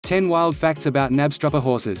10 Wild Facts about Knabstrupper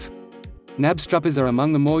horses. Knabstruppers are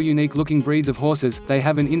among the more unique-looking breeds of horses. They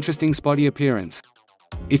have an interesting spotty appearance.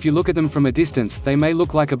 If you look at them from a distance, they may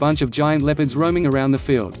look like a bunch of giant leopards roaming around the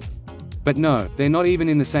field. But no, they're not even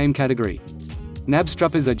in the same category.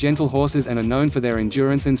 Knabstruppers are gentle horses and are known for their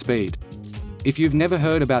endurance and speed. If you've never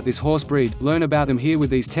heard about this horse breed, learn about them here with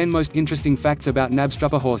these 10 most interesting facts about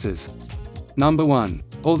Knabstrupper horses. Number 1.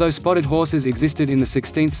 Although spotted horses existed in the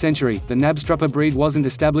 16th century, the Knabstrupper breed wasn't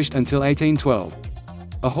established until 1812.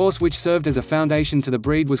 A horse which served as a foundation to the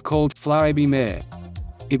breed was called Flaraby mare.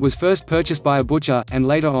 It was first purchased by a butcher, and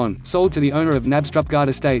later on, sold to the owner of Knabstruppgard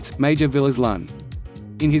Estates, Major Villiers Lunn.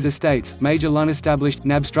 In his estates, Major Lunn established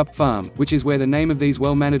Knabstrup Farm, which is where the name of these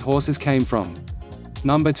well-mannered horses came from.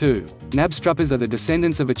 Number 2. Knabstruppers are the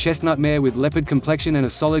descendants of a chestnut mare with leopard complexion and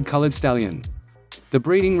a solid-colored stallion. The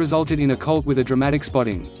breeding resulted in a colt with a dramatic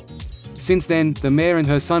spotting. Since then, the mare and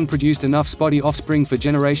her son produced enough spotty offspring for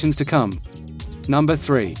generations to come. Number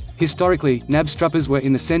 3. Historically, Knabstruppers were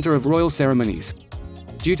in the center of royal ceremonies.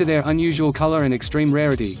 Due to their unusual color and extreme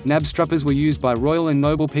rarity, Knabstruppers were used by royal and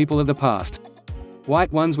noble people of the past.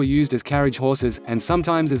 White ones were used as carriage horses, and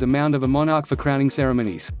sometimes as a mount of a monarch for crowning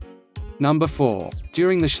ceremonies. Number 4.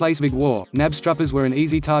 During the Schleswig War, Knabstruppers were an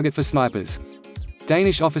easy target for snipers.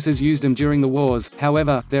 Danish officers used them during the wars,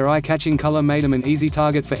 however, their eye-catching color made them an easy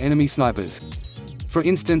target for enemy snipers. For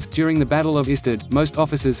instance, during the Battle of Istad, most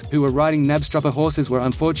officers, who were riding Knabstrupper horses were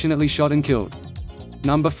unfortunately shot and killed.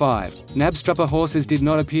 Number 5. Knabstrupper horses did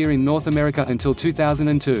not appear in North America until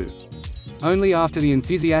 2002. Only after the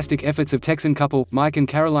enthusiastic efforts of Texan couple, Mike and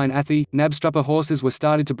Caroline Athey, Knabstrupper horses were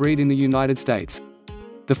started to breed in the United States.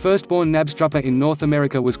 The firstborn Knabstrupper in North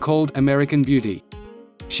America was called American Beauty.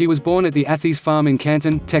 She was born at the Atheys farm in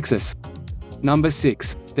Canton, Texas. Number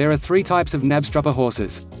 6. There are 3 types of Knabstrupper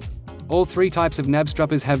horses. All 3 types of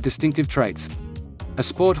Knabstruppers have distinctive traits. A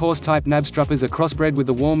sport horse type Knabstruppers are crossbred with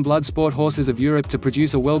the warm blood sport horses of Europe to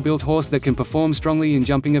produce a well-built horse that can perform strongly in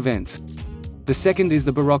jumping events. The second is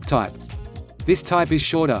the Baroque type. This type is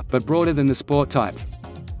shorter, but broader than the sport type.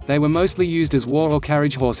 They were mostly used as war or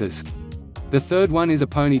carriage horses. The third one is a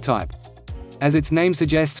pony type. As its name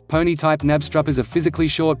suggests, pony-type Knabstruppers are physically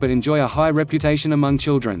short but enjoy a high reputation among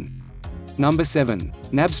children. Number 7.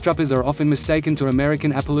 Knabstruppers are often mistaken to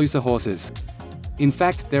American Appaloosa horses. In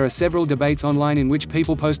fact, there are several debates online in which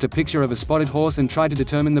people post a picture of a spotted horse and try to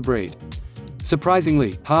determine the breed.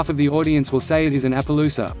 Surprisingly, half of the audience will say it is an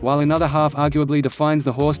Appaloosa, while another half arguably defines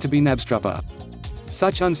the horse to be Knabstrupper.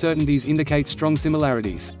 Such uncertainties indicate strong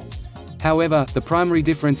similarities. However, the primary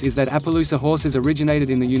difference is that Appaloosa horses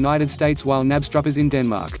originated in the United States while Knabstruppers in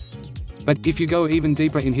Denmark. But, if you go even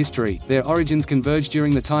deeper in history, their origins converge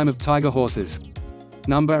during the time of tiger horses.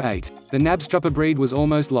 Number 8. The Knabstrupper breed was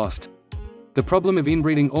almost lost. The problem of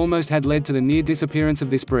inbreeding almost had led to the near disappearance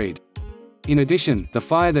of this breed. In addition, the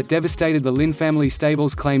fire that devastated the Lynn family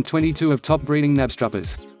stables claimed 22 of top breeding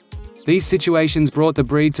Knabstruppers. These situations brought the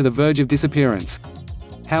breed to the verge of disappearance.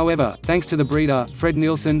 However, thanks to the breeder, Fred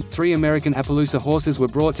Nielsen, 3 American Appaloosa horses were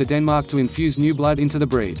brought to Denmark to infuse new blood into the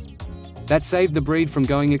breed. That saved the breed from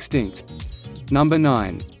going extinct. Number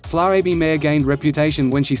 9. Flaraby mare gained reputation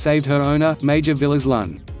when she saved her owner, Major Villiers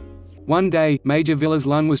Lunn. One day, Major Villiers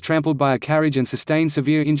Lunn was trampled by a carriage and sustained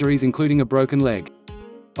severe injuries including a broken leg.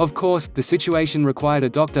 Of course, the situation required a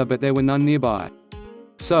doctor but there were none nearby.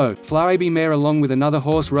 So, Flaraby mare along with another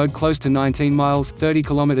horse rode close to 19 miles 30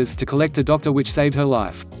 kilometers to collect a doctor which saved her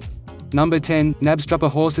life. Number 10.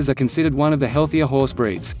 Knabstrupper horses are considered one of the healthier horse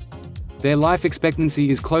breeds. Their life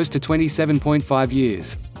expectancy is close to 27.5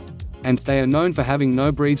 years. And, they are known for having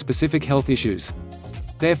no breed-specific health issues.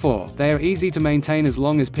 Therefore, they are easy to maintain as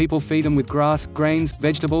long as people feed them with grass, grains,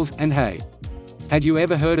 vegetables, and hay. Had you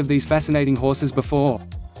ever heard of these fascinating horses before?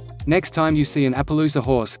 Next time you see an Appaloosa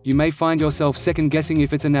horse, you may find yourself second-guessing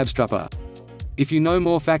if it's a Knabstrupper. If you know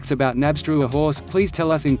more facts about Knabstrupper horse, please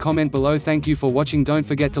tell us in comment below. Thank you for watching. Don't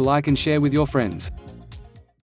forget to like and share with your friends.